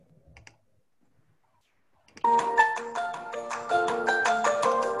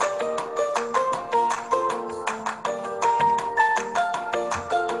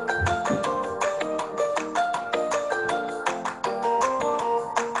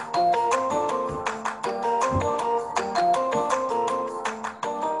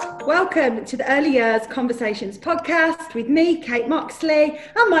welcome to the Early Years Conversations podcast with me, Kate Moxley,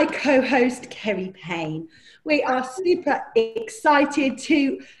 and my co-host, Kerry Payne. We are super excited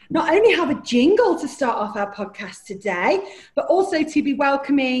to not only have a jingle to start off our podcast today, but also to be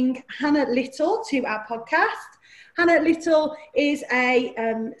welcoming Hannah Little to our podcast. Hannah Little is a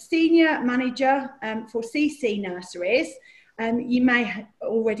senior manager for CC Nurseries. You may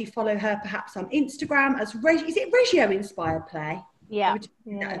already follow her perhaps on Instagram as is it Reggio Inspired Play? Yeah.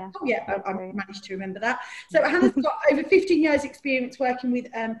 I managed to remember that. So Hannah's got over 15 years experience working with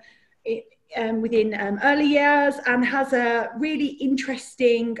within early years, and has a really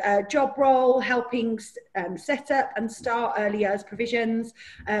interesting job role helping set up and start early years provisions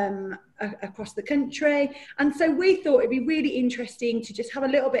across the country. And so we thought it'd be really interesting to just have a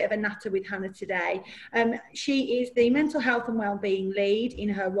little bit of a natter with Hannah today. She is the mental health and wellbeing lead in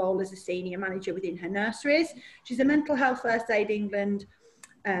her role as a senior manager within her nurseries. She's a Mental Health First Aid England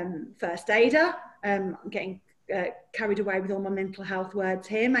first aider. I'm getting carried away with all my mental health words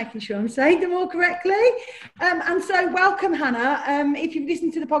here, making sure I'm saying them all correctly. And so welcome, Hannah. If you've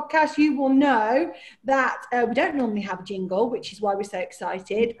listened to the podcast, you will know that we don't normally have a jingle, which is why we're so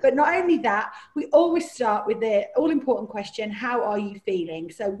excited. But not only that, we always start with the all-important question, how are you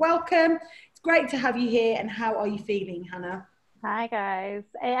feeling? So welcome. It's great to have you here. And how are you feeling, Hannah? Hi, guys.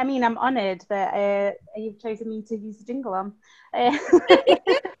 I mean, I'm honoured that you've chosen me to use the jingle on.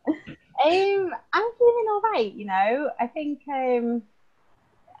 I'm feeling all right, you know. I think,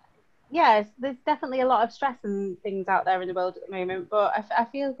 yes, there's definitely a lot of stress and things out there in the world at the moment, but I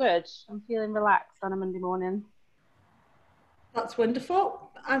feel good. I'm feeling relaxed on a Monday morning. That's wonderful.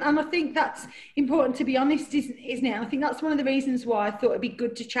 And I think that's important, to be honest, isn't it? And I think that's one of the reasons why I thought it'd be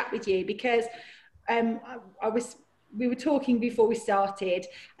good to chat with you, because we were talking before we started,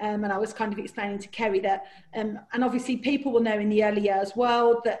 and I was kind of explaining to Kerry that, and obviously people will know in the early years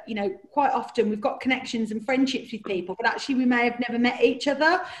world that, you know, quite often we've got connections and friendships with people, but actually we may have never met each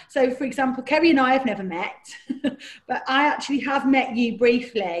other. So, for example, Kerry and I have never met, but I actually have met you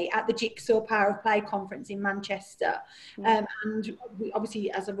briefly at the Jigsaw Power of Play conference in Manchester. And we obviously,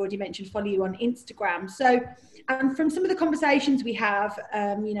 as I've already mentioned, follow you on Instagram. So, and from some of the conversations we have,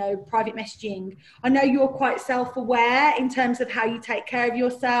 you know, private messaging, I know you're quite self-aware in terms of how you take care of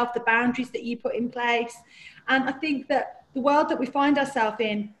yourself, the boundaries that you put in place. And I think that the world that we find ourselves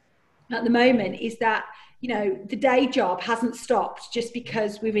in at the moment is that, you know, the day job hasn't stopped just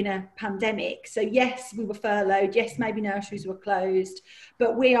because we're in a pandemic. So yes, we were furloughed. Yes, maybe nurseries were closed,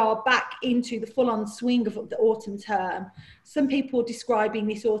 but we are back into the full-on swing of the autumn term. Some people are describing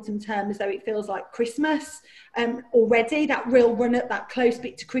this autumn term as though it feels like Christmas already, that real run up, that close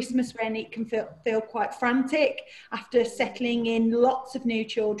bit to Christmas, when it can feel quite frantic after settling in lots of new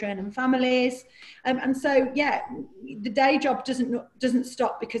children and families. And so, yeah, the day job doesn't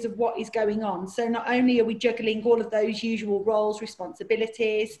stop because of what is going on. So not only are we juggling all of those usual roles,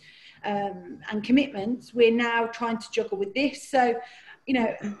 responsibilities, and commitments, we're now trying to juggle with this. So, you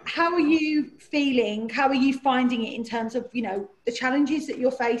know, how are you feeling? How are you finding it in terms of, you know, the challenges that you're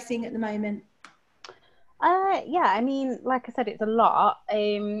facing at the moment? Yeah, I mean, like I said, it's a lot,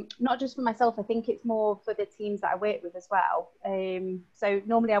 not just for myself. I think it's more for the teams that I work with as well. So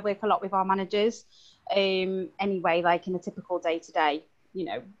normally I work a lot with our managers anyway, like in a typical day-to-day, you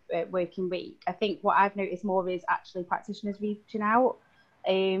know, working week. I think what I've noticed more is actually practitioners reaching out.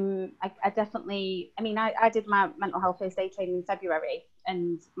 I definitely, I mean, I did my mental health first aid training in February,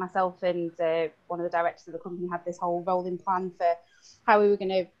 and myself and one of the directors of the company had this whole rolling plan for how we were going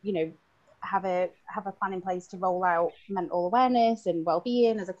to, you know, have a plan in place to roll out mental awareness and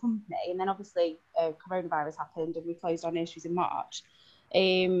well-being as a company. And then obviously coronavirus happened and we closed our nurseries in March.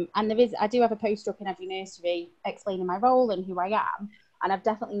 And I do have a post up in every nursery explaining my role and who I am. And I've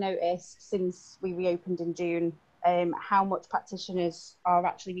definitely noticed since we reopened in June how much practitioners are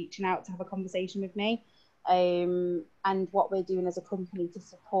actually reaching out to have a conversation with me, and what we're doing as a company to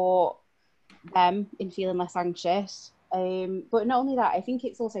support them in feeling less anxious. But not only that, I think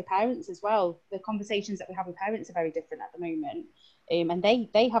it's also parents as well. The conversations that we have with parents are very different at the moment, and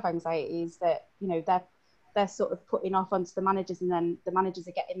they have anxieties that, you know, they're sort of putting off onto the managers, and then the managers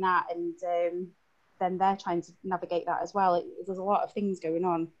are getting that, and then they're trying to navigate that as well. There's a lot of things going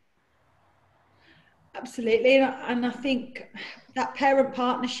on. Absolutely, and I think that parent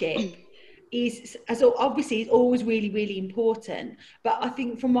partnership is, as obviously, is always really, really important. But I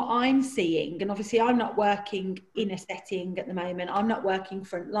think from what I'm seeing, and obviously I'm not working in a setting at the moment, I'm not working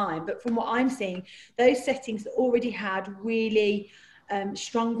front line, but from what I'm seeing, those settings that already had really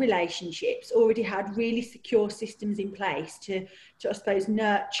strong relationships, already had really secure systems in place to I suppose,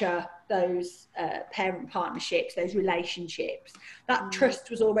 nurture those parent partnerships, those relationships. That trust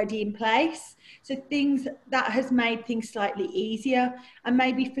was already in place. So things that has made things slightly easier. And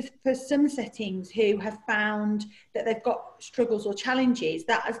maybe for some settings who have found that they've got struggles or challenges,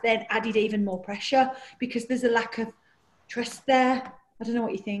 that has then added even more pressure because there's a lack of trust there. I don't know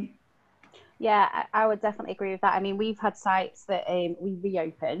what you think. Yeah, I would definitely agree with that. I mean, we've had sites that we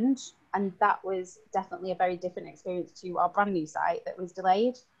reopened, and that was definitely a very different experience to our brand new site that was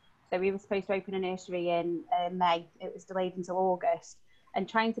delayed. So we were supposed to open a nursery in May. It was delayed until August. And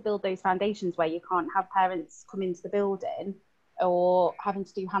trying to build those foundations where you can't have parents come into the building or having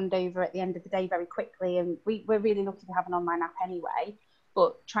to do handover at the end of the day very quickly. And we're really lucky to have an online app anyway,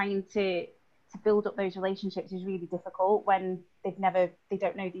 but trying to build up those relationships is really difficult when they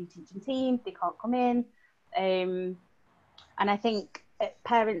don't know the teaching team, they can't come in. And I think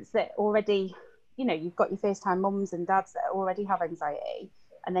parents that already, you've got your first time mums and dads that already have anxiety,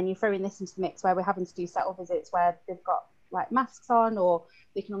 and then you're throwing this into the mix where we're having to do settle visits where they've got like masks on, or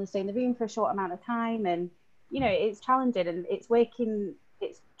they can only stay in the room for a short amount of time. And, it's challenging, and it's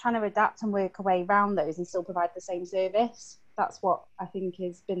trying to adapt and work a way around those and still provide the same service. That's what I think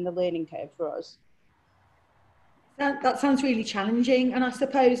has been the learning curve for us. That sounds really challenging. And I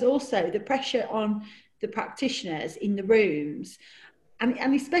suppose also the pressure on the practitioners in the rooms,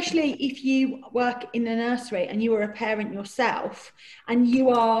 and especially if you work in a nursery and you are a parent yourself, and you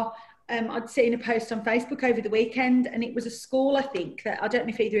are, I'd seen a post on Facebook over the weekend, and it was a school, I think, that I don't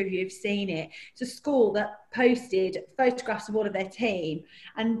know if either of you have seen it. It's a school that posted photographs of all of their team,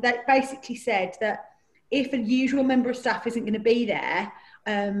 and that basically said that if a usual member of staff isn't going to be there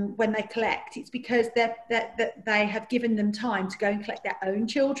when they collect, it's because they have given them time to go and collect their own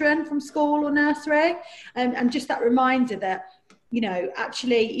children from school or nursery. And just that reminder that,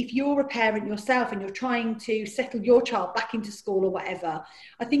 actually, if you're a parent yourself and you're trying to settle your child back into school or whatever,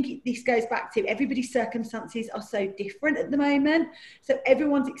 I think this goes back to everybody's circumstances are so different at the moment. So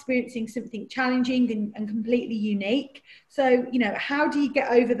everyone's experiencing something challenging and completely unique. So, how do you get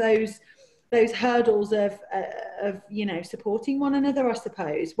over those hurdles of supporting one another, I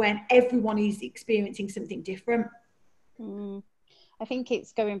suppose, when everyone is experiencing something different? I think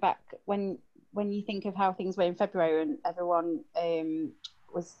it's going back when you think of how things were in February and everyone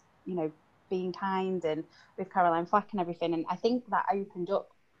was, being kind and with Caroline Flack and everything. And I think that opened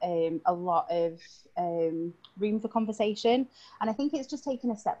up a lot of room for conversation. And I think it's just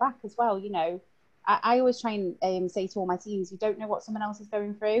taken a step back as well, I always try and say to all my teams, you don't know what someone else is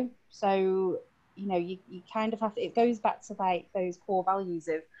going through. So, you kind of have to, it goes back to like those core values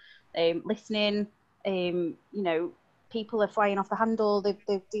of listening. People are flying off the handle.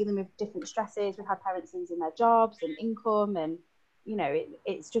 They're dealing with different stresses. We've had parents losing their jobs and income. And,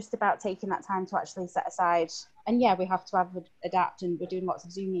 it's just about taking that time to actually set aside. And yeah, we have to adapt, and we're doing lots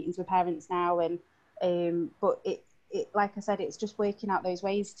of Zoom meetings with parents now. And, but it, like I said, it's just working out those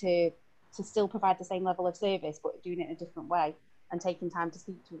ways to still provide the same level of service, but doing it in a different way and taking time to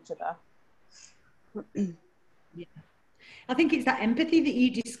speak to each other. Yeah. I think it's that empathy that you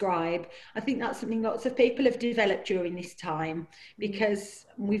describe. I think that's something lots of people have developed during this time, because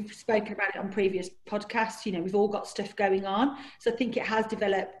we've spoken about it on previous podcasts. We've all got stuff going on. So I think it has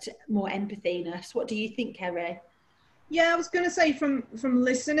developed more empathy in us. What do you think, Kerry? Yeah, I was going to say from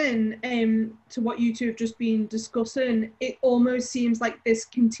listening to what you two have just been discussing, it almost seems like this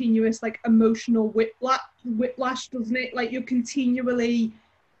continuous like emotional whiplash, doesn't it? Like you're continually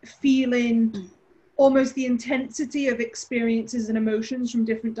feeling almost the intensity of experiences and emotions from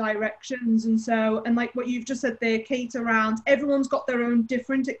different directions. And like what you've just said there, Kate, around everyone's got their own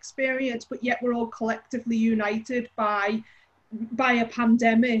different experience, but yet we're all collectively united by a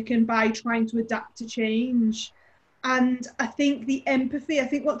pandemic and by trying to adapt to change. And I think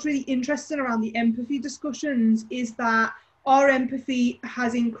what's really interesting around the empathy discussions is that our empathy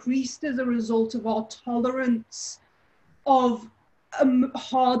has increased as a result of our tolerance of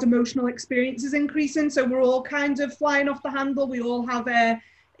hard emotional experiences increasing. So we're all kind of flying off the handle. We all have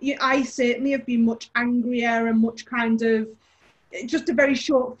I certainly have been much angrier and much kind of just a very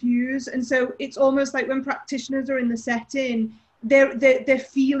short fuse. And so it's almost like when practitioners are in the setting, they're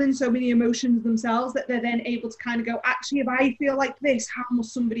feeling so many emotions themselves that they're then able to kind of go, actually, if I feel like this, how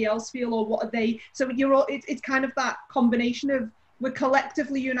must somebody else feel, or what are they? So it's kind of that combination of we're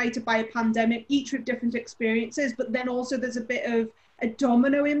collectively united by a pandemic, each with different experiences, but then also there's a bit of a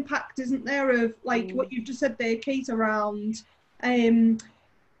domino impact, isn't there, of like what you've just said there, Kate, around a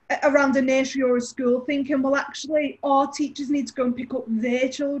nursery or a school thinking, well, actually, our teachers need to go and pick up their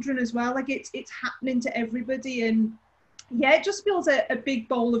children as well. Like it's happening to everybody. And Yeah, it just feels a big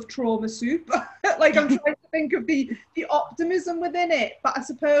bowl of trauma soup. Like I'm trying to think of the optimism within it, but I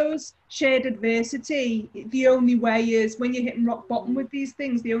suppose shared adversity, the only way is when you're hitting rock bottom with these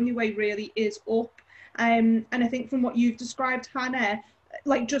things, the only way really is up. And I think from what you've described, Hannah,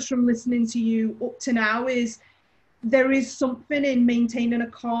 like just from listening to you up to now, is there is something in maintaining a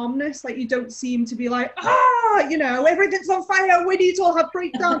calmness. Like you don't seem to be like, everything's on fire, we need to all have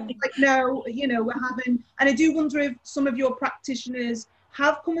breakdowns. Like, no, we're having, and I do wonder if some of your practitioners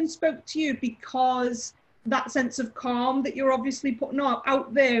have come and spoke to you because that sense of calm that you're obviously putting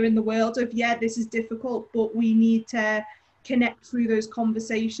out there in the world of, yeah, this is difficult, but we need to connect through those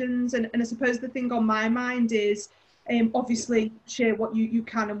conversations. And I suppose the thing on my mind is, obviously share what you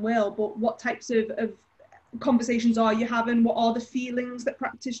can and will, but what types of conversations are you having? What are the feelings that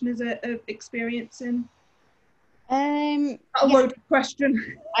practitioners are experiencing? A loaded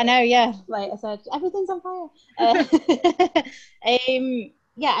question. I know, yeah. Like I said, everything's on fire.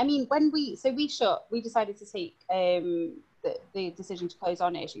 Yeah, I mean, when we decided to take the decision to close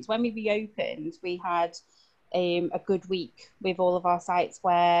our nurseries. When we reopened, we had a good week with all of our sites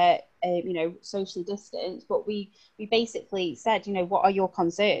where socially distanced, but we basically said, what are your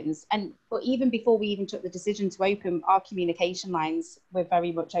concerns? But even before we even took the decision to open, our communication lines were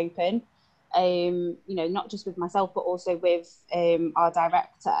very much open, not just with myself but also with our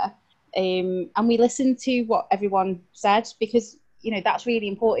director, and we listened to what everyone said, because that's really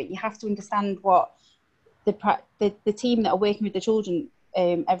important. You have to understand what the team that are working with the children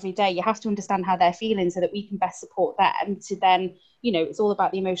every day, you have to understand how they're feeling so that we can best support them to then, it's all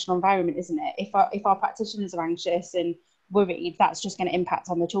about the emotional environment, isn't it? If our practitioners are anxious and worried, that's just going to impact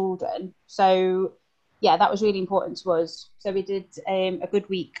on the children. So yeah, that was really important to us. So we did a good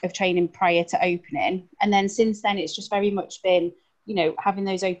week of training prior to opening, and then since then it's just very much been having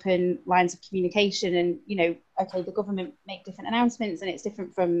those open lines of communication. And okay, the government make different announcements and it's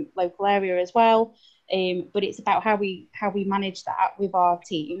different from local area as well, but it's about how we manage that with our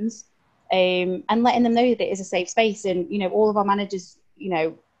teams, and letting them know that it is a safe space. And all of our managers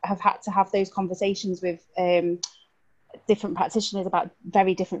have had to have those conversations with different practitioners about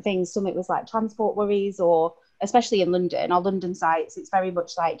very different things. Some it was like transport worries, or especially in London, our London sites, it's very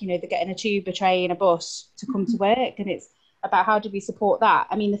much like they're getting a tube, a train, a bus to come to work, and it's about how do we support that.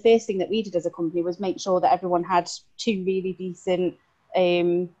 I mean, the first thing that we did as a company was make sure that everyone had 2 really decent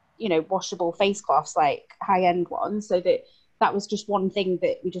washable face cloths, like high-end ones, so that was just one thing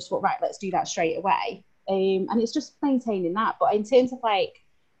that we just thought, right, let's do that straight away. And it's just maintaining that. But in terms of like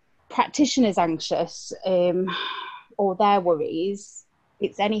practitioners anxious or their worries,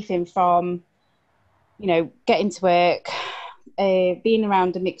 it's anything from getting to work, being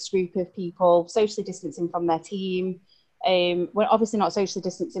around a mixed group of people, socially distancing from their team. We're obviously not socially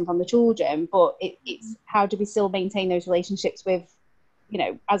distancing from the children, but it's how do we still maintain those relationships with,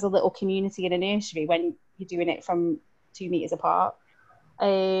 as a little community in a nursery when you're doing it from 2 meters apart.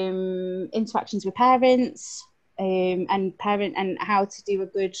 Interactions with parents, and how to do a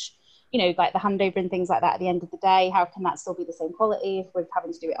good, like the handover and things like that at the end of the day. How can that still be the same quality if we're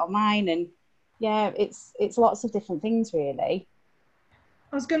having to do it online? And yeah, it's lots of different things really.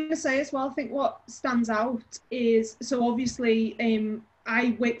 I was going to say as well, I think what stands out is, so obviously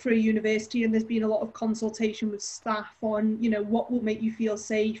I work for a university and there's been a lot of consultation with staff on, what will make you feel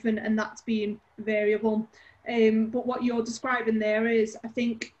safe, and that's been variable. But what you're describing there is, I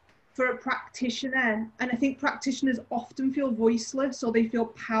think, for a practitioner, and I think practitioners often feel voiceless or they feel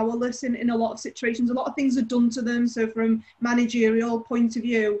powerless in a lot of situations. A lot of things are done to them. So from managerial point of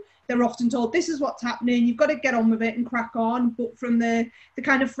view, they're often told, this is what's happening, you've got to get on with it and crack on. But from the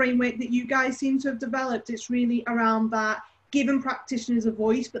kind of framework that you guys seem to have developed, it's really around that, giving practitioners a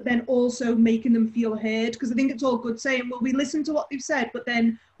voice, but then also making them feel heard. Because I think it's all good saying, well, we listen to what they've said, but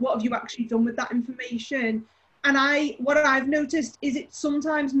then what have you actually done with that information? And what I've noticed is it's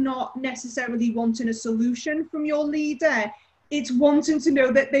sometimes not necessarily wanting a solution from your leader. It's wanting to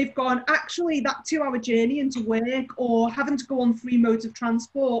know that they've gone, actually, that 2-hour journey into work, or having to go on 3 modes of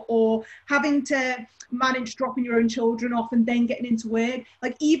transport, or having to manage dropping your own children off and then getting into work.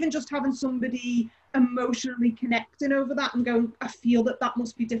 Like even just having somebody emotionally connecting over that and going, I feel that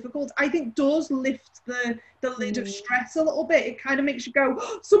must be difficult, I think does lift the lid of stress a little bit. It kind of makes you go,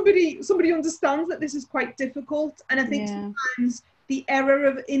 oh, somebody understands that this is quite difficult. And I think sometimes the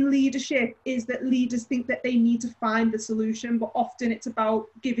error in leadership is that leaders think that they need to find the solution, but often it's about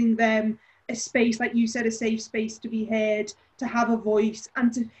giving them a space, like you said, a safe space to be heard, to have a voice.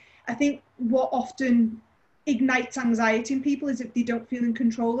 And I think what often ignites anxiety in people is if they don't feel in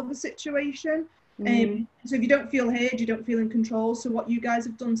control of the situation. So if you don't feel heard, you don't feel in control. So what you guys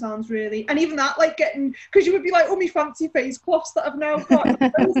have done sounds really, and even that, like getting, because you would be like, oh, me fancy face cloths that I've now got.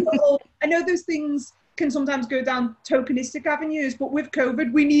 I know those things can sometimes go down tokenistic avenues, but with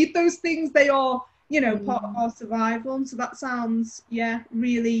COVID, we need those things. They are, you know, part of our survival. And so that sounds,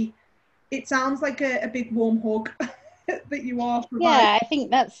 really, it sounds like a big warm hug that you are providing. Yeah, I think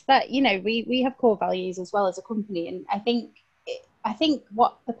that's that. You know, we have core values as well as a company, and I think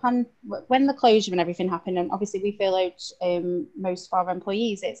what when the closure and everything happened, and obviously we furloughed most of our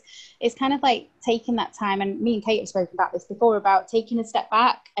employees, it's kind of like taking that time, and me and Kate have spoken about this before, about taking a step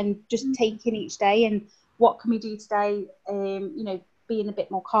back and just taking each day and what can we do today, you know, being a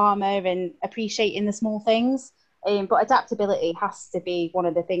bit more calmer and appreciating the small things. But adaptability has to be one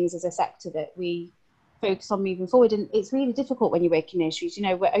of the things as a sector that we focus on moving forward, and it's really difficult when you work in nurseries. You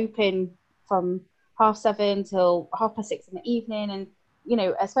know, we're open from 7:30 till 6:30 in the evening, and you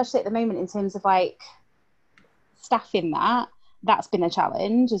know, especially at the moment in terms of like staffing, that's been a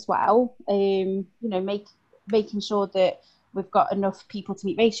challenge as well. You know, making sure that we've got enough people to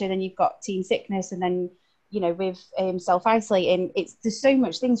meet ratio, then you've got team sickness, and then you know, with self-isolating, there's so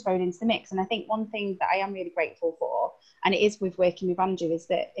much things thrown into the mix. And I think one thing that I am really grateful for, and it is with working with Andrew, is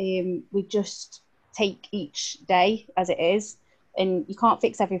that we just take each day as it is, and you can't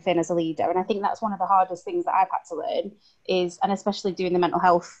fix everything as a leader. And I think that's one of the hardest things that I've had to learn is, and especially doing the mental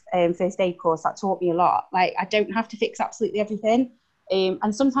health first aid course, that taught me a lot. Like, I don't have to fix absolutely everything.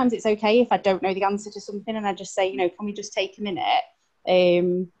 And sometimes it's okay if I don't know the answer to something, and I just say, you know, can we just take a minute?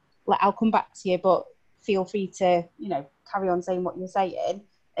 Like, I'll come back to you, but feel free to, you know, carry on saying what you're saying.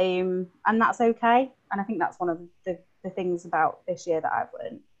 And that's okay. And I think that's one of the things about this year that I've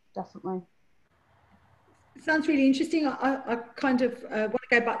learned, definitely. It sounds really interesting. I kind of want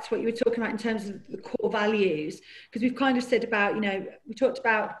to go back to what you were talking about in terms of the core values, because we've kind of said about, you know, we talked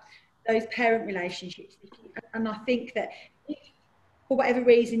about those parent relationships, and I think that if, for whatever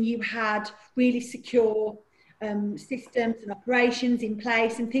reason, you had really secure systems and operations in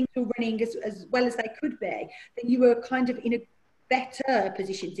place and things were running as well as they could be, then you were kind of in a better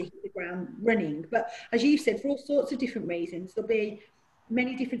position to hit the ground running. But as you said, for all sorts of different reasons, there'll be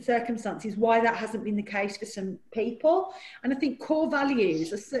many different circumstances why that hasn't been the case for some people. And I think core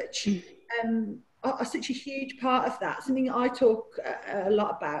values are such a huge part of that. Something that I talk a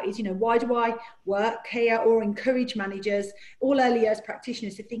lot about is, you know, why do I work here, or encourage managers, all early years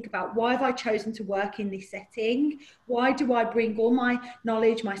practitioners, to think about, why have I chosen to work in this setting? Why do I bring all my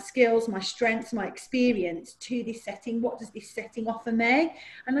knowledge, my skills, my strengths, my experience to this setting? What does this setting offer me?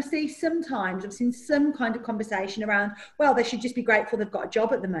 And I see sometimes, I've seen some kind of conversation around, well, they should just be grateful they've got a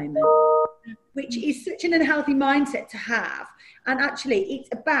job at the moment, which is such an unhealthy mindset to have. And actually, it's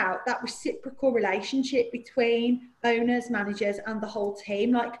about that reciprocal relationship between owners, managers, and the whole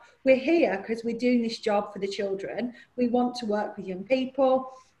team. Like, we're here because we're doing this job for the children. We want to work with young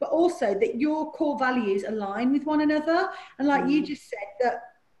people, but also that your core values align with one another. And like you just said, that,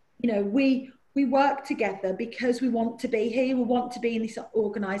 you know, we work together because we want to be here. We want to be in this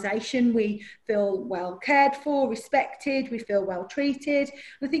organisation. We feel well cared for, respected. We feel well treated.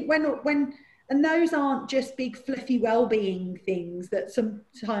 And I think and those aren't just big fluffy well-being things that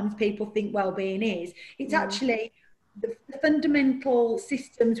sometimes people think well-being is. It's actually the fundamental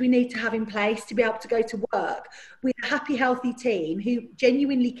systems we need to have in place to be able to go to work with a happy, healthy team who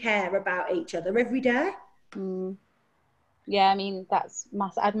genuinely care about each other every day. Yeah, I mean,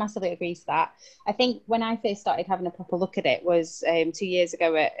 I'd massively agree to that. I think when I first started having a proper look at it was 2 years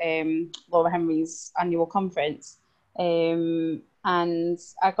ago at Laura Henry's annual conference. And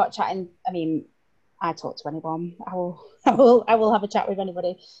I got chatting. I mean, I talk to anyone. I will have a chat with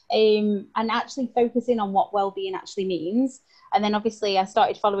anybody. And actually focusing on what well-being actually means. And then obviously I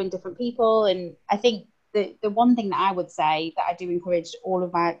started following different people. And I think the one thing that I would say that I do encourage all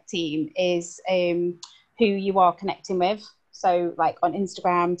of my team is who you are connecting with. So like on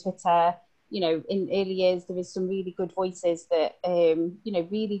Instagram, Twitter, you know, in early years, there is some really good voices that, you know,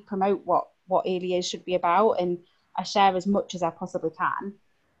 really promote what early years should be about. And I share as much as I possibly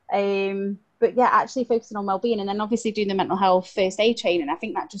can. But yeah, actually focusing on wellbeing, and then obviously doing the mental health first aid training. I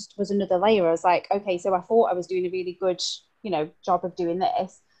think that just was another layer. I was like, okay, so I thought I was doing a really good, you know, job of doing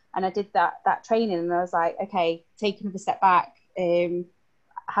this. And I did that training, and I was like, okay, take another step back,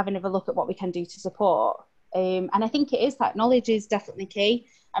 have another look at what we can do to support. And I think it is that knowledge is definitely key,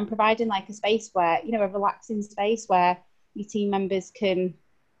 and providing like a space where, you know, a relaxing space where your team members can,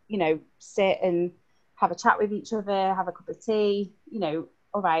 you know, sit and have a chat with each other, have a cup of tea, you know.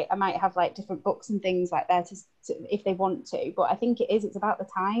 All right, I might have like different books and things like that to if they want to, but I think it's about the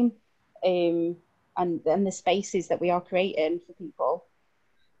time and the spaces that we are creating for people.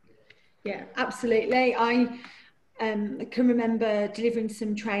 Yeah, absolutely. I can remember delivering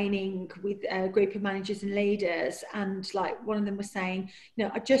some training with a group of managers and leaders, and like one of them was saying, you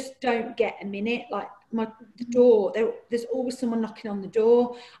know, I just don't get a minute. Like the door, there's always someone knocking on the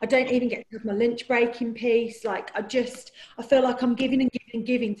door. I don't even get to have my lunch break in peace. Like I feel like I'm giving and giving and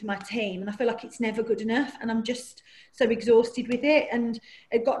giving to my team, and I feel like it's never good enough, and I'm just so exhausted with it. And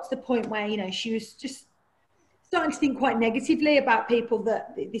it got to the point where, you know, she was just starting to think quite negatively about people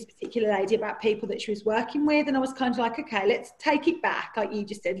that this particular lady, about people that she was working with. And I was kind of like, okay, let's take it back. Like you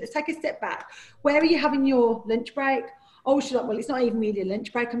just said, let's take a step back. Where are you having your lunch break? Oh, she's like, well, it's not even really a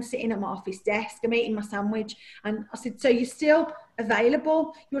lunch break. I'm sitting at my office desk. I'm eating my sandwich. And I said, so you're still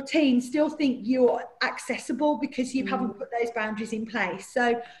available? Your team still think you're accessible because you haven't put those boundaries in place.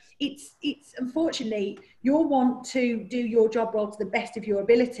 So it's unfortunately, you'll want to do your job role to the best of your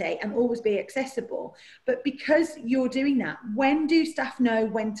ability and always be accessible. But because you're doing that, when do staff know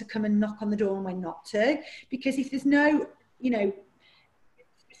when to come and knock on the door and when not to? Because if there's no, you know,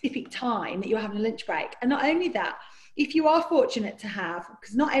 specific time that you're having a lunch break, and not only that, if you are fortunate to have,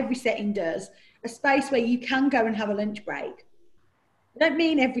 because not every setting does, a space where you can go and have a lunch break. I don't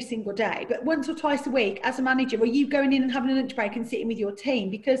mean every single day, but once or twice a week as a manager, are you going in and having a lunch break and sitting with your team?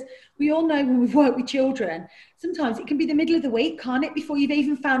 Because we all know when we've worked with children, sometimes it can be the middle of the week, can't it? Before you've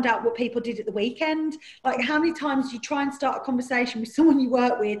even found out what people did at the weekend. Like how many times do you try and start a conversation with someone you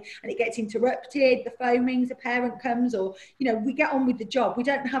work with and it gets interrupted, the phone rings, a parent comes, or, you know, we get on with the job. We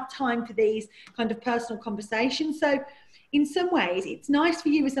don't have time for these kind of personal conversations. So in some ways, it's nice for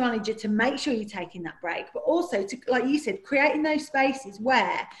you as a manager to make sure you're taking that break, but also to, like you said, creating those spaces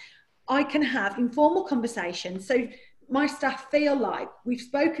where I can have informal conversations. So my staff feel like we've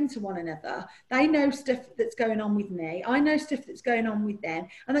spoken to one another. They know stuff that's going on with me. I know stuff that's going on with them.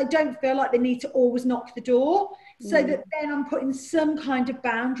 And they don't feel like they need to always knock the door. So that then I'm putting some kind of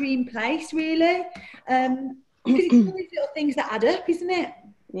boundary in place, really. Because it's all these little things that add up, isn't it?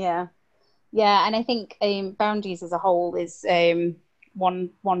 Yeah. Yeah, and I think boundaries as a whole is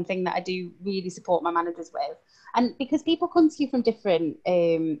one thing that I do really support my managers with. And because people come to you from different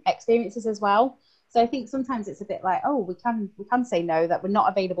experiences as well. So I think sometimes it's a bit like, oh, we can say no, that we're not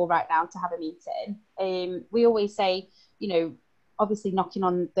available right now to have a meeting. We always say, you know, obviously knocking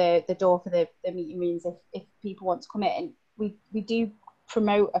on the door for the meeting rooms if people want to come in. We do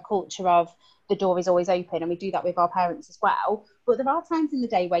promote a culture of the door is always open, and we do that with our parents as well. But there are times in the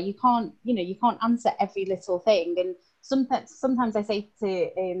day where you can't answer every little thing. And sometimes I say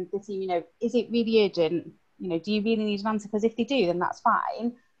to the team, you know, is it really urgent? You know, do you really need an answer? Because if they do, then that's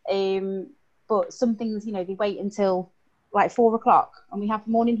fine. But some things, you know, they wait until like 4 o'clock, and we have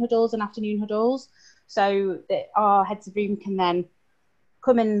morning huddles and afternoon huddles, so that our heads of room can then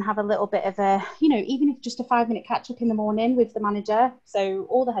come and have a little bit of a, you know, even if just a 5-minute catch up in the morning with the manager. So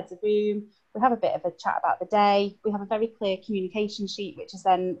all the heads of room, we have a bit of a chat about the day. We have a very clear communication sheet, which is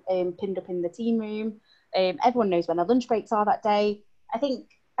then pinned up in the team room. Everyone knows when their lunch breaks are that day. I think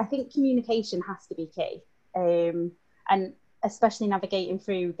communication has to be key. And especially navigating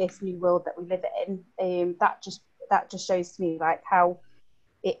through this new world that we live in, that just shows to me like how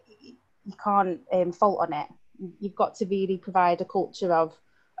you can't fault on it. You've got to really provide a culture of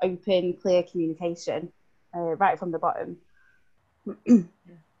open, clear communication right from the bottom.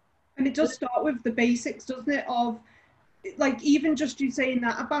 And it does start with the basics, doesn't it? Of like even just you saying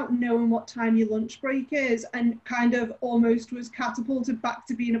that about knowing what time your lunch break is, and kind of almost was catapulted back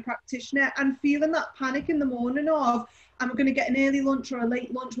to being a practitioner and feeling that panic in the morning of, am I going to get an early lunch or a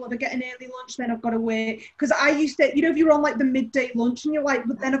late lunch? Well, if I get an early lunch, then I've got to wait. Because I used to, you know, if you're on like the midday lunch and you're like,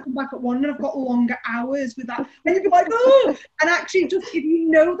 but then I come back at 1 and I've got longer hours with that. And you'd be like, oh, and actually just, if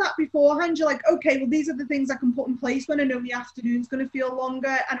you know that beforehand, you're like, okay, well, these are the things I can put in place when I know the afternoon's going to feel longer,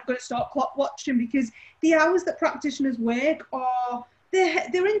 and I'm going to start clock watching, because the hours that practitioners work are,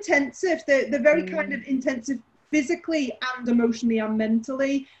 they're intensive. They're very kind of intensive physically and emotionally and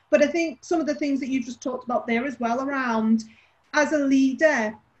mentally. But I think some of the things that you just talked about there as well around, as a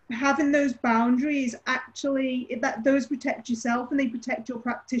leader, having those boundaries, actually, that those protect yourself and they protect your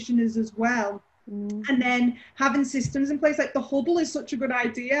practitioners as well. And then having systems in place, like the huddle is such a good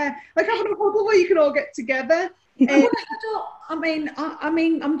idea. Like having a huddle where you can all get together. I mean,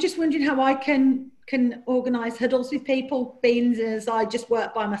 I'm just wondering how I can organise huddles with people, being as I just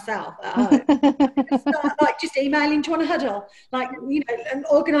work by myself at home. Start, like, just emailing, do you want a huddle? Like, you know, and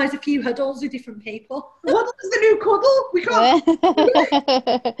organise a few huddles with different people. Huddle is the new cuddle. We can't.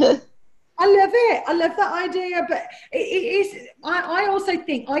 I love it. I love that idea. But it is. I also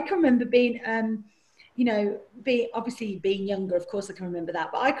think I can remember being, you know, obviously being younger. Of course, I can remember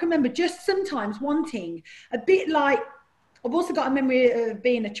that. But I can remember just sometimes wanting a bit like, I've also got a memory of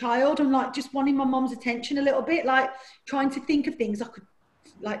being a child and like just wanting my mom's attention a little bit, like trying to think of things I could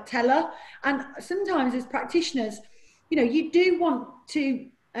like tell her. And sometimes as practitioners, you know, you do want to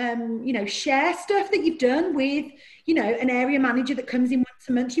you know, share stuff that you've done with, you know, an area manager that comes in once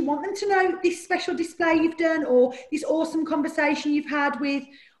a month. You want them to know this special display you've done or this awesome conversation you've had with,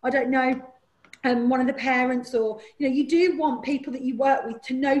 I don't know, one of the parents, or you know, you do want people that you work with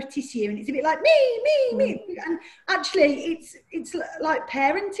to notice you, and it's a bit like me, and actually it's like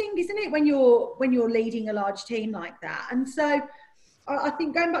parenting, isn't it, when you're leading a large team like that. And so I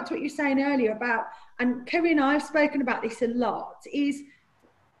think going back to what you were saying earlier about, and Kerry and I have spoken about this a lot, is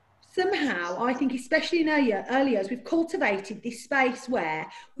somehow, I think, especially in early years, we've cultivated this space where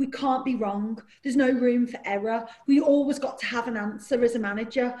we can't be wrong. There's no room for error. We always got to have an answer as a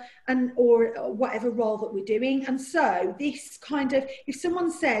manager, and or whatever role that we're doing. And so this kind of, if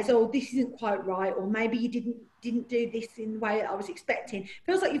someone says, oh, this isn't quite right, or maybe you didn't do this in the way that I was expecting,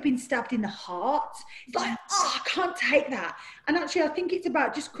 feels like you've been stabbed in the heart. It's like, oh, I can't take that. And actually, I think it's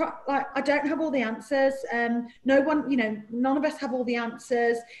about just like, I don't have all the answers. No one, you know, none of us have all the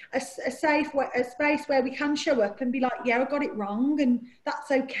answers. A safe way, a space where we can show up and be like, yeah, I got it wrong, and that's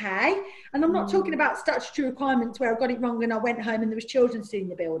okay. And I'm not talking about statutory requirements where I got it wrong and I went home and there was children still in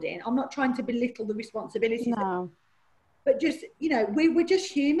the building. I'm not trying to belittle the responsibilities. No. But just, you know, we're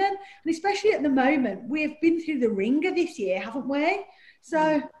just human. And especially at the moment, we've been through the ringer this year, haven't we?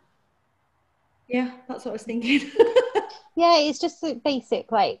 So, yeah, that's what I was thinking. Yeah, it's just a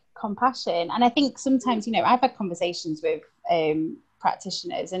basic, like, compassion. And I think sometimes, you know, I've had conversations with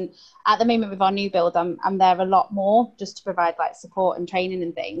practitioners, and at the moment with our new build, I'm there a lot more just to provide, like, support and training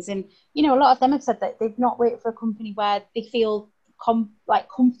and things. And, you know, a lot of them have said that they've not worked for a company where they feel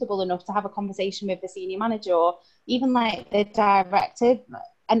comfortable enough to have a conversation with the senior manager or even like the director,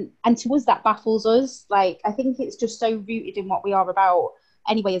 and to us that baffles us. Like, I think it's just so rooted in what we are about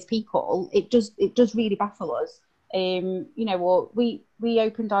anyway as people. It does really baffle us. You know, well, we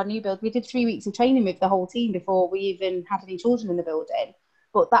opened our new build, we did 3 weeks of training with the whole team before we even had any children in the building,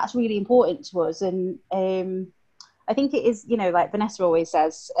 but that's really important to us. And I think it is, you know, like Vanessa always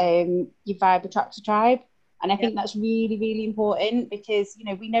says, your vibe attracts a tribe. And I think that's really, really important, because, you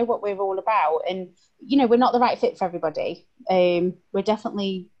know, we know what we're all about, and, you know, we're not the right fit for everybody. We're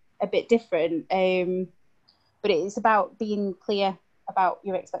definitely a bit different. But it's about being clear about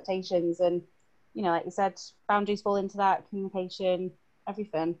your expectations, and, you know, like you said, boundaries fall into that, communication,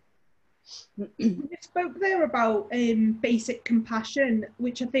 everything. You spoke there about basic compassion,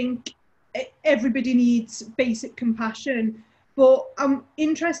 which I think everybody needs basic compassion. But I'm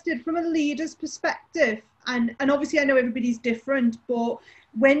interested from a leader's perspective, and obviously I know everybody's different, but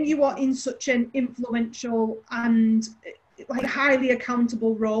when you are in such an influential and like highly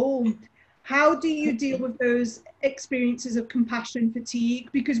accountable role, how do you deal with those experiences of compassion fatigue?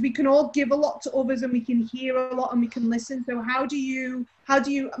 Because we can all give a lot to others, and we can hear a lot, and we can listen. So how do you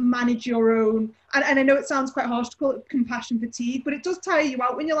manage your own? And I know it sounds quite harsh to call it compassion fatigue, but it does tire you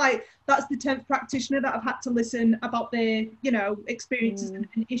out when you're like, that's the 10th practitioner that I've had to listen about their, you know, experiences and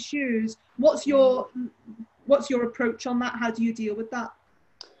issues. What's your approach on that? How do you deal with that?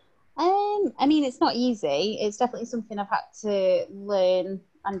 I mean, it's not easy. It's definitely something I've had to learn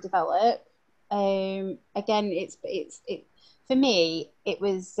and develop. Again, it's for me, it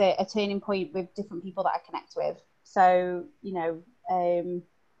was a turning point with different people that I connect with. So, you know,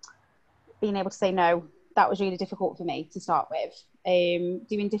 being able to say no, that was really difficult for me to start with.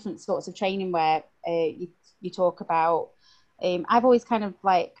 Doing different sorts of training where you talk about, I've always kind of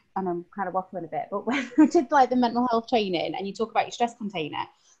like, and I'm kind of waffling a bit, but when I did like the mental health training and you talk about your stress container,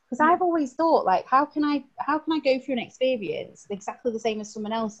 because I've always thought, like, how can I go through an experience exactly the same as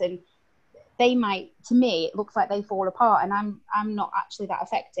someone else, and they might, to me, it looks like they fall apart, and I'm not actually that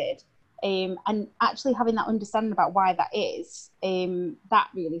affected. And actually having that understanding about why that is, that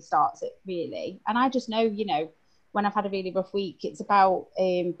really starts it, really. And I just know, you know, when I've had a really rough week, it's about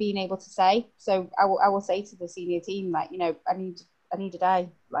being able to say. So I will say to the senior team, like, you know, I need a day.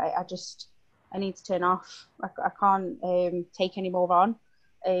 Like, I need to turn off. I can't take any more on.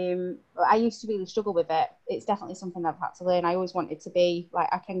 I used to really struggle with it. It's definitely something I've had to learn. I always wanted to be like,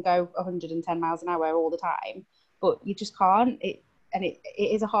 I can go 110 miles an hour all the time, but you just can't. It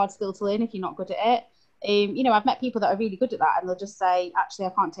is a hard skill to learn if you're not good at it. You know, I've met people that are really good at that, and they'll just say, actually,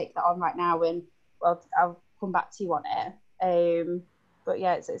 I can't take that on right now, and well, I'll come back to you on it. But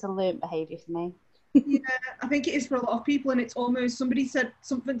yeah, it's a learned behaviour for me. Yeah, I think it is for a lot of people, and it's almost, somebody said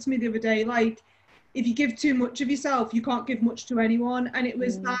something to me the other day, like, if you give too much of yourself, you can't give much to anyone. And it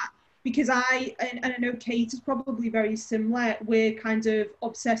was that, because and I know Kate is probably very similar. We're kind of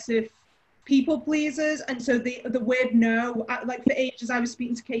obsessive people pleasers, and so the word no, like for ages I was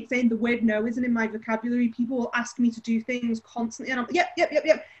speaking to Kate saying the word no isn't in my vocabulary. People will ask me to do things constantly and I'm like,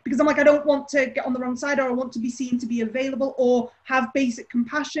 yep, because I'm like, I don't want to get on the wrong side, or I want to be seen to be available or have basic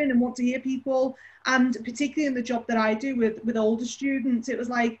compassion and want to hear people. And particularly in the job that I do with older students, it was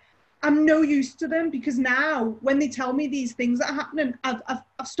like, I'm no use to them, because now when they tell me these things that are happening, I've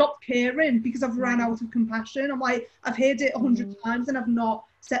stopped caring because I've ran out of compassion. I'm like, I've heard it 100 times and I've not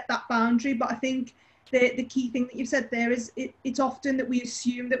set that boundary. But I think the key thing that you've said there is it's often that we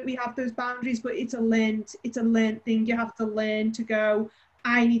assume that we have those boundaries, but it's a learned thing. You have to learn to go,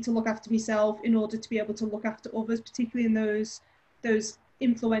 I need to look after myself in order to be able to look after others, particularly in those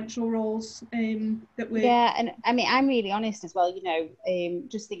influential roles that we're... Yeah, and I mean, I'm really honest as well, you know,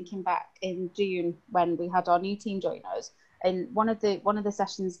 just thinking back in June when we had our new team join us, and one of the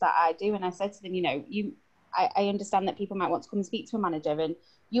sessions that I do, and I said to them, you know, I understand that people might want to come and speak to a manager, and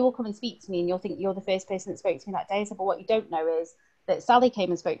you will come and speak to me and you'll think you're the first person that spoke to me that day. So, but what you don't know is that Sally came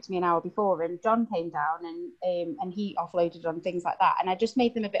and spoke to me an hour before, and John came down and he offloaded on things like that. And I just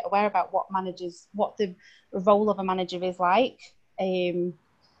made them a bit aware about what the role of a manager is like. And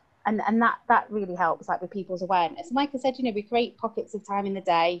that really helps, like, with people's awareness. And like I said, you know, we create pockets of time in the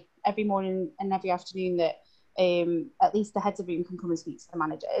day, every morning and every afternoon, that at least the heads of room can come and speak to the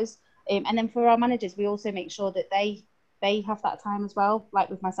managers. And then for our managers, we also make sure that they have that time as well, like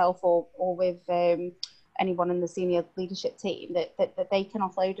with myself or with anyone in the senior leadership team, that they can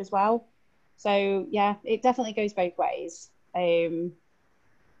offload as well. So yeah, it definitely goes both ways.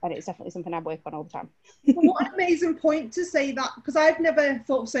 And it's definitely something I work on all the time. What an amazing point to say that, because I've never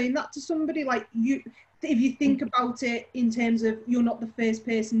thought of saying that to somebody. Like, you, if you think about it in terms of you're not the first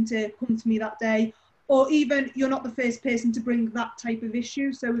person to come to me that day, or even you're not the first person to bring that type of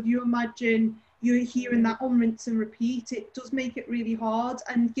issue. So if you imagine you're hearing that on rinse and repeat, it does make it really hard.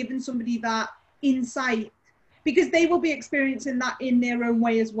 And giving somebody that insight, because they will be experiencing that in their own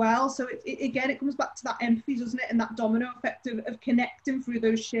way as well. So it comes back to that empathy, doesn't it? And that domino effect of connecting through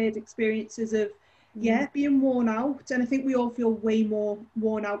those shared experiences of, being worn out. And I think we all feel way more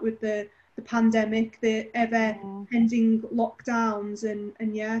worn out with the pandemic, the ever-ending lockdowns.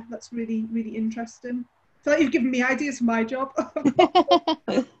 And yeah, that's really, really interesting. I feel like you've given me ideas for my job.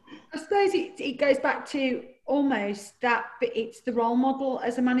 I suppose it goes back to almost that, but it's the role model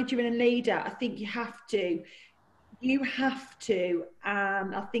as a manager and a leader. I think you have to,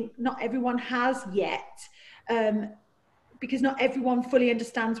 and I think not everyone has yet, because not everyone fully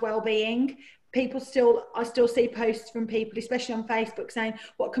understands well-being. I still see posts from people, especially on Facebook, saying,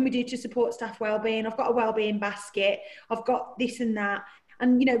 what can we do to support staff well-being? I've got a well-being basket, I've got this and that.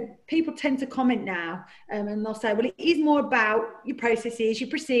 And, you know, people tend to comment now, and they'll say, well, it is more about your processes,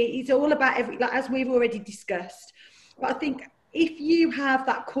 your procedures. It's all about like, as we've already discussed. But I think if you have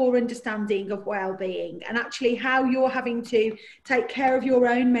that core understanding of well-being and actually how you're having to take care of your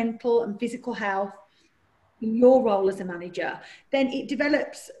own mental and physical health in your role as a manager, then it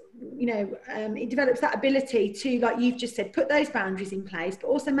develops, it develops that ability to, like you've just said, put those boundaries in place, but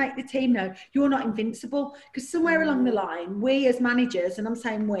also make the team know you're not invincible. Because somewhere along the line, we as managers, and I'm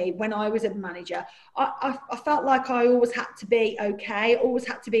saying we, when I was a manager, I felt like I always had to be okay, always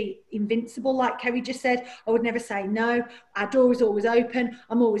had to be invincible. Like Kerry just said, I would never say no. Our door is always open.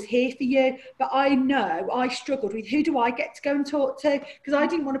 I'm always here for you. But I know I struggled with, who do I get to go and talk to? Because I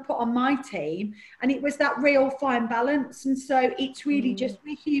didn't want to put on my team. And it was that real fine balance. And so it's really just,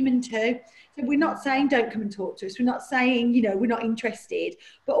 we're human too. So we're not saying don't come and talk to us. We're not saying, we're not interested.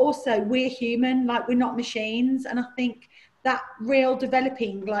 But also we're human, like we're not machines. And I think that real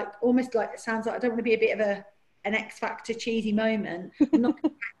developing, like almost like, it sounds like, I don't want to be a bit of an X Factor cheesy moment. I'm not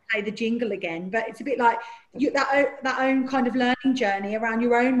going to play the jingle again, but it's a bit like that own kind of learning journey around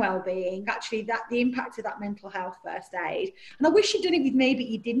your own well-being, actually the impact of that mental health first aid. And I wish you'd done it with me, but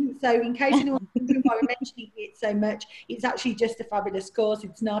you didn't. So in case anyone's wondering why we're mentioning it so much, it's actually just a fabulous course.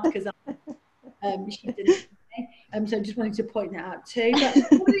 It's not because she did it with me. So I just wanted to point that out too.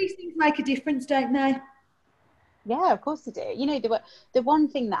 But all these things make a difference, don't they? Yeah, of course they do. The one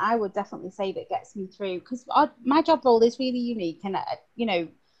thing that I would definitely say that gets me through, because my job role is really unique, and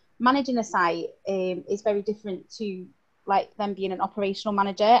managing a site is very different to like them being an operational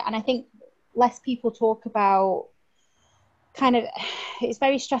manager. And I think less people talk about it's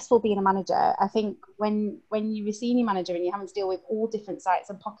very stressful being a manager. I think when you're a senior manager and you're having to deal with all different sites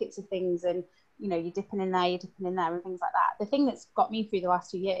and pockets of things, and you're dipping in there and things like that. The thing that's got me through the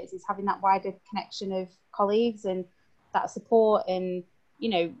last 2 years is having that wider connection of colleagues and that support. And,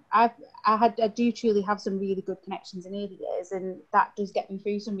 I do truly have some really good connections in early years, and that does get me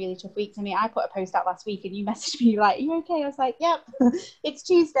through some really tough weeks. I mean, I put a post out last week and you messaged me like, are you okay? I was like, yep, it's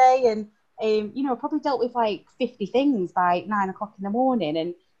Tuesday. And you know, I probably dealt with like 50 things by 9 o'clock in the morning,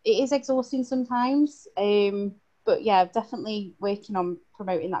 and it is exhausting sometimes. But yeah, definitely working on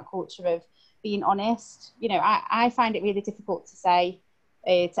promoting that culture of being honest. You know, I find it really difficult to say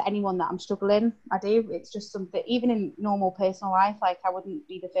to anyone that I'm struggling. I do. It's just something, even in normal personal life, like I wouldn't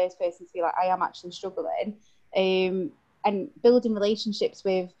be the first person to be like, I am actually struggling. And building relationships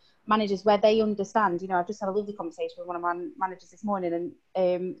with managers where they understand. You know, I've just had a lovely conversation with one of my managers this morning,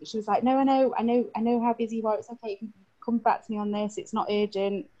 and she was like, no, I know how busy you are. It's okay, you can come back to me on this. It's not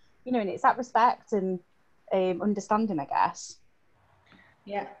urgent. You know, and it's that respect and understanding, I guess.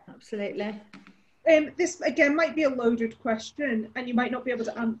 Yeah, absolutely. This again might be a loaded question and you might not be able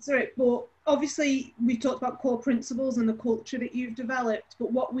to answer it, but obviously we've talked about core principles and the culture that you've developed,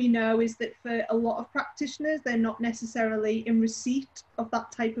 but what we know is that for a lot of practitioners, they're not necessarily in receipt of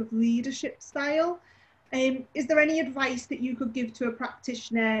that type of leadership style. Is there any advice that you could give to a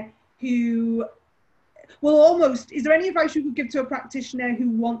practitioner who, is there any advice you could give to a practitioner who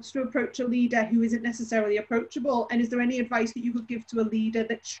wants to approach a leader who isn't necessarily approachable? And is there any advice that you could give to a leader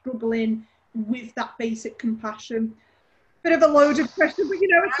that's struggling with that basic compassion? Bit of a loaded question, but you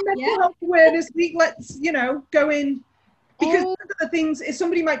know, it's Mental Health Awareness Week. Let's, you know, go in, because one of the things is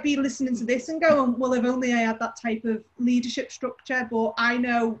somebody might be listening to this and go, well, if only I had that type of leadership structure. But I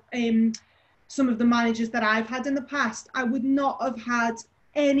know some of the managers that I've had in the past, I would not have had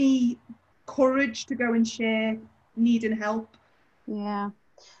any courage to go and share needing help. Yeah.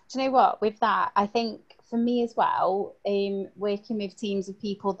 Do you know what, with that, I think for me as well, working with teams of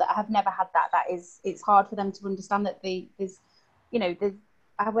people that have never had that it's hard for them to understand that I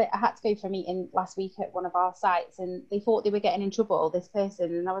had to go for a meeting last week at one of our sites, and they thought they were getting in trouble, this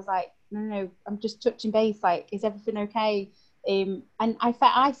person, and I was like, no, I'm just touching base, like, is everything okay? And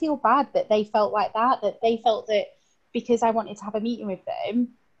I feel bad that they felt like that they felt that because I wanted to have a meeting with them,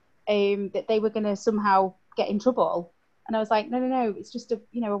 that they were going to somehow get in trouble. And I was like, no, it's just a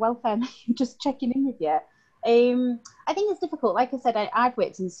welfare, just checking in with you. I think it's difficult. Like I said, I've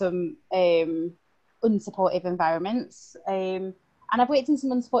worked in some unsupportive environments, and I've worked in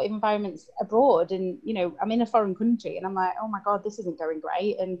some unsupportive environments abroad. And you know, I'm in a foreign country, and I'm like, oh my god, this isn't going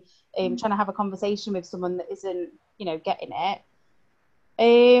great. And trying to have a conversation with someone that isn't, you know, getting it.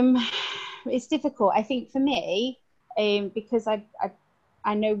 It's difficult. I think for me, because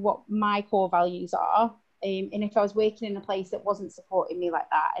I know what my core values are. And if I was working in a place that wasn't supporting me like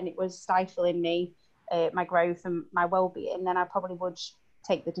that, and it was stifling me, my growth and my well-being, then I probably would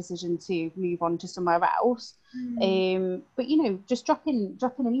take the decision to move on to somewhere else. But you know, just dropping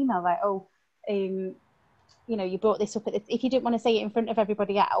an email like, you know, you brought this up if you didn't want to say it in front of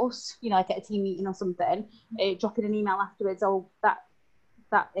everybody else, you know, like at a team meeting or something, dropping an email afterwards,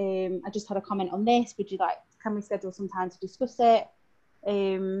 I just had a comment on this, can we schedule some time to discuss it?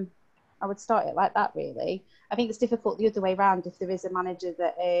 I would start it like that, really. I think it's difficult the other way around if there is a manager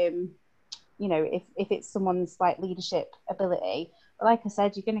that, you know, if it's someone's like leadership ability. But like I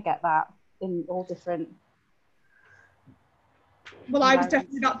said, you're going to get that in all different. Well, I was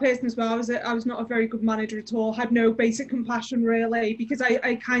definitely that person as well. I was not a very good manager at all. Had no basic compassion really, because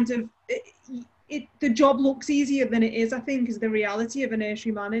I kind of the job looks easier than it is, I think, is the reality of a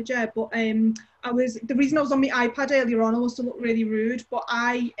nursery manager. But the reason I was on my iPad earlier on, I was to look really rude, but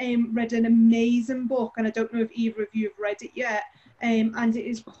I read an amazing book, and I don't know if either of you have read it yet, and it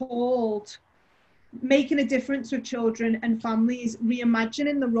is called Making a Difference with Children and Families,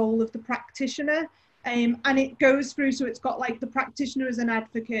 Reimagining the Role of the Practitioner. And it goes through, so it's got like the practitioner as an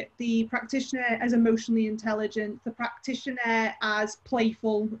advocate, the practitioner as emotionally intelligent, the practitioner as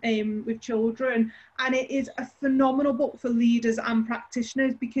playful with children. And it is a phenomenal book for leaders and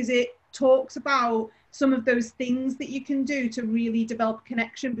practitioners, because it talks about some of those things that you can do to really develop a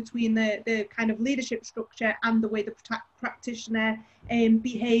connection between the kind of leadership structure and the way the practitioner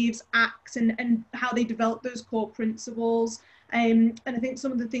behaves, acts, and how they develop those core principles. And I think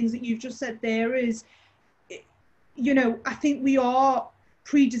some of the things that you've just said there is, you know, I think we are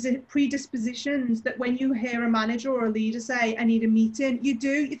predispositions that when you hear a manager or a leader say, I need a meeting, you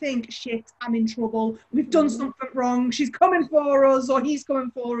think, shit, I'm in trouble, we've done something wrong, she's coming for us or he's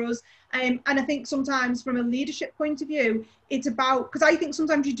coming for us. And I think sometimes from a leadership point of view, it's about, because I think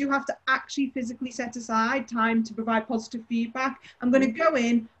sometimes you do have to actually physically set aside time to provide positive feedback. I'm going to go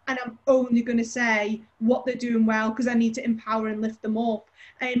in and I'm only going to say what they're doing well, because I need to empower and lift them up.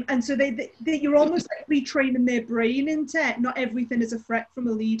 And so you're almost like retraining their brain into not everything is a threat from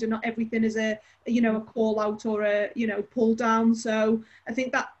a leader, not everything is a call out or a, pull down. So I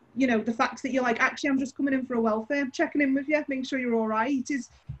think that, the fact that you're like, actually, I'm just coming in for a welfare, checking in with you, making sure you're all right,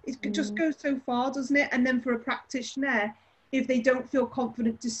 it just goes so far, doesn't it? And then for a practitioner, if they don't feel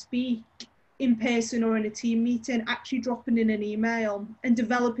confident to speak, in person or in a team meeting, actually dropping in an email and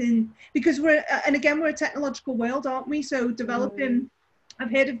developing, because we're a technological world, aren't we? So developing,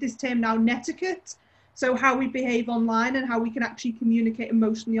 I've heard of this term now, netiquette. So how we behave online and how we can actually communicate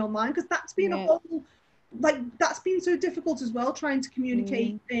emotionally online, because that's been that's been so difficult as well, trying to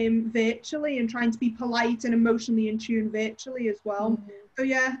communicate virtually and trying to be polite and emotionally in tune virtually as well. So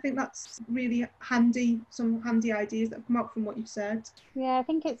yeah, I think that's really handy, some handy ideas that have come out from what you've said. Yeah, I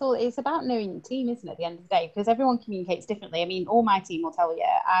think it's about knowing your team, isn't it, at the end of the day? Because everyone communicates differently. I mean, all my team will tell you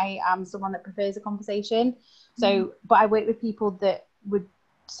I am someone that prefers a conversation. So, but I work with people that would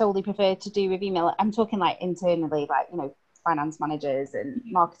solely prefer to do with email. I'm talking like internally, like, you know, finance managers and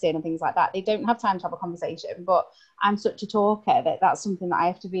marketing and things like that. They don't have time to have a conversation, but I'm such a talker that that's something that I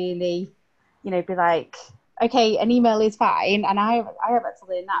have to really, you know, be like, okay, an email is fine. And I have had to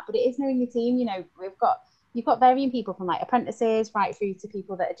learn that, but it is knowing your team. You know, you've got varying people from like apprentices right through to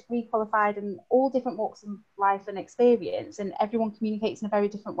people that are degree qualified and all different walks of life and experience, and everyone communicates in a very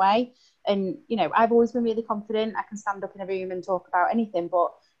different way. And, you know, I've always been really confident. I can stand up in a room and talk about anything,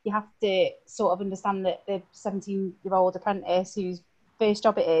 but you have to sort of understand that the 17-year-old apprentice whose first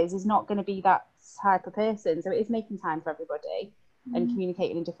job it is not going to be that type of person. So it is making time for everybody and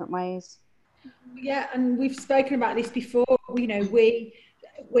communicating in different ways. Yeah, and we've spoken about this before. You know, we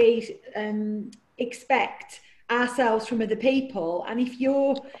expect ourselves from other people, and if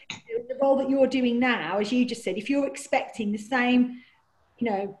you're the role that you're doing now, as you just said, if you're expecting the same, you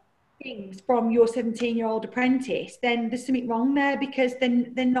know, things from your 17-year-old apprentice, then there's something wrong there, because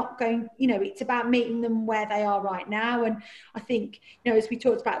then they're not going, you know, it's about meeting them where they are right now. And I think, you know, as we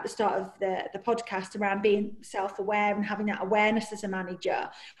talked about at the start of the podcast around being self-aware and having that awareness as a manager,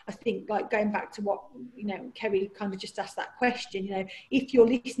 I think, like, going back to what, you know, Kerry kind of just asked that question, you know, if you're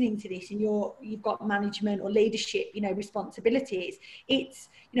listening to this and you've got management or leadership, you know, responsibilities, it's,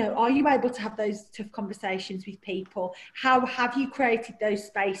 you know, are you able to have those tough conversations with people? How have you created those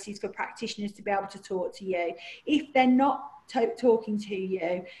spaces for practitioners to be able to talk to you? If they're not talking to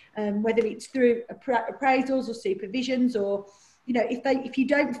you, whether it's through appraisals or supervisions, or, you know, if you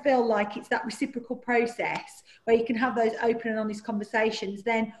don't feel like it's that reciprocal process where you can have those open and honest conversations,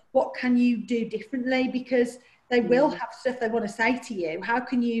 then what can you do differently? Because they will have stuff they want to say to you. How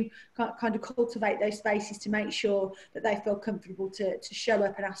can you kind of cultivate those spaces to make sure that they feel comfortable to show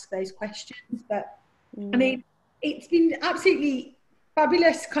up and ask those questions? But I mean, it's been absolutely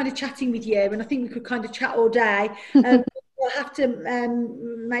fabulous kind of chatting with you, and I think we could kind of chat all day. We'll have to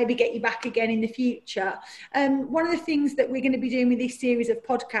maybe get you back again in the future. One of the things that we're going to be doing with this series of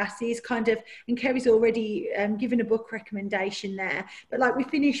podcasts is kind of, and Kerry's already given a book recommendation there, but like, we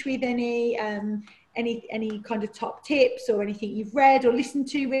finish with any kind of top tips or anything you've read or listened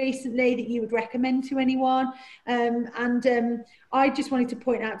to recently that you would recommend to anyone. I just wanted to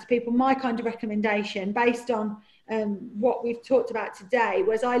point out to people my kind of recommendation based on what we've talked about today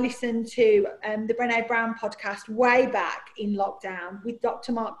was I listened to the Brené Brown podcast way back in lockdown with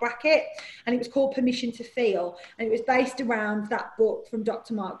Dr. Mark Brackett, and it was called Permission to Feel, and it was based around that book from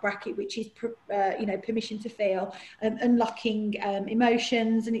Dr. Mark Brackett, which is you know, Permission to Feel, unlocking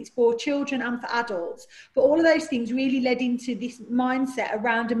emotions, and it's for children and for adults. But all of those things really led into this mindset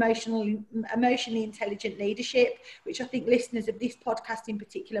around emotionally intelligent leadership, which I think listeners of this podcast in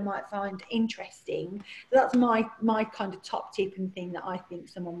particular might find interesting. So that's my kind of top tip and thing that I think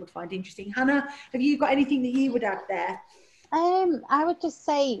someone would find interesting. Hannah, have you got anything that you would add there? I would just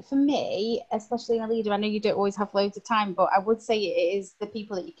say, for me, especially in a leader, I know you don't always have loads of time, but I would say it is the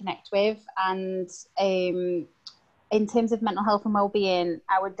people that you connect with. And in terms of mental health and well-being,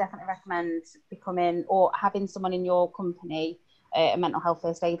 I would definitely recommend becoming or having someone in your company a mental health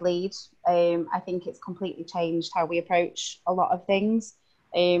first aid lead. I think it's completely changed how we approach a lot of things.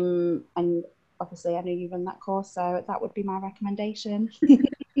 And obviously, I know you run that course, so that would be my recommendation.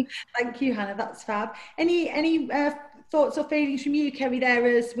 Thank you, Hannah. That's fab. Any thoughts or feelings from you, Kerry, there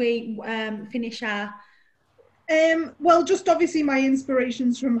as we finish our... Well, just obviously my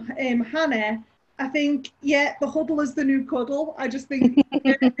inspirations from Hannah. I think, yeah, the huddle is the new cuddle. I just think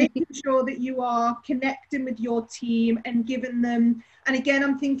making sure that you are connecting with your team and giving them, and again,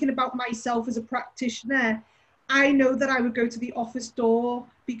 I'm thinking about myself as a practitioner. I know that I would go to the office door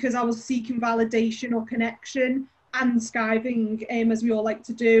because I was seeking validation or connection and skiving, as we all like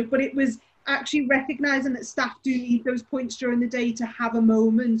to do. But it was actually recognising that staff do need those points during the day to have a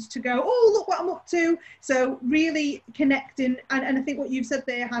moment to go, oh, look what I'm up to. So really connecting. And I think what you've said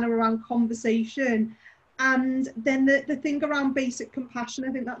there, Hannah, around conversation. And then the thing around basic compassion,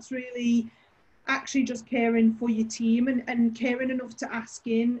 I think that's really actually just caring for your team and caring enough to ask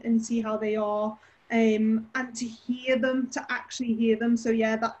in and see how they are. and to hear them, to actually hear them. So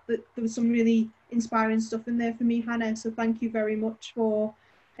yeah, that there was some really inspiring stuff in there for me, Hannah. So thank you very much for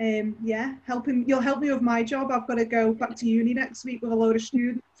yeah, helping. You'll help me with my job. I've got to go back to uni next week with a load of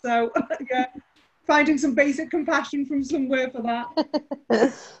students. So yeah, finding some basic compassion from somewhere for that.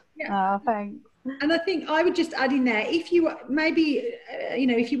 Yeah. Oh, thanks. And I think I would just add in there, if you maybe, you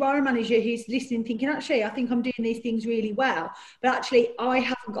know, if you are a manager who's listening, thinking, actually, I think I'm doing these things really well, but actually I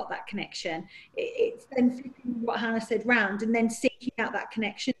haven't got that connection. It's then flipping what Hannah said round and then seeking out that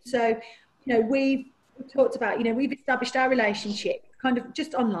connection. So, you know, we've talked about, you know, we've established our relationship kind of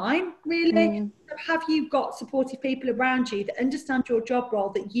just online, really. Have you got supportive people around you that understand your job role,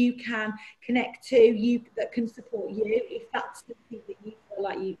 that you can connect to, you that can support you if that's the thing that you feel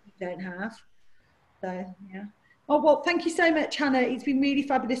like you don't have? So, yeah. Oh, well, thank you so much, Hannah. It's been really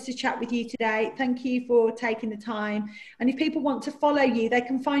fabulous to chat with you today. Thank you for taking the time. And if people want to follow you, they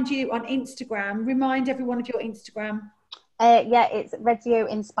can find you on Instagram. Remind everyone of your Instagram. Yeah, it's Radio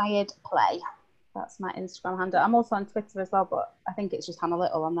Inspired Play. That's my Instagram handle. I'm also on Twitter as well, but I think it's just Hannah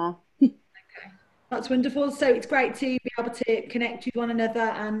Little on there. Okay. That's wonderful. So it's great to be able to connect with one another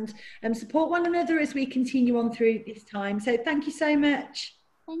and support one another as we continue on through this time. So thank you so much.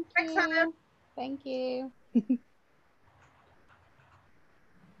 Thank you. Thanks, Hannah. Thank you.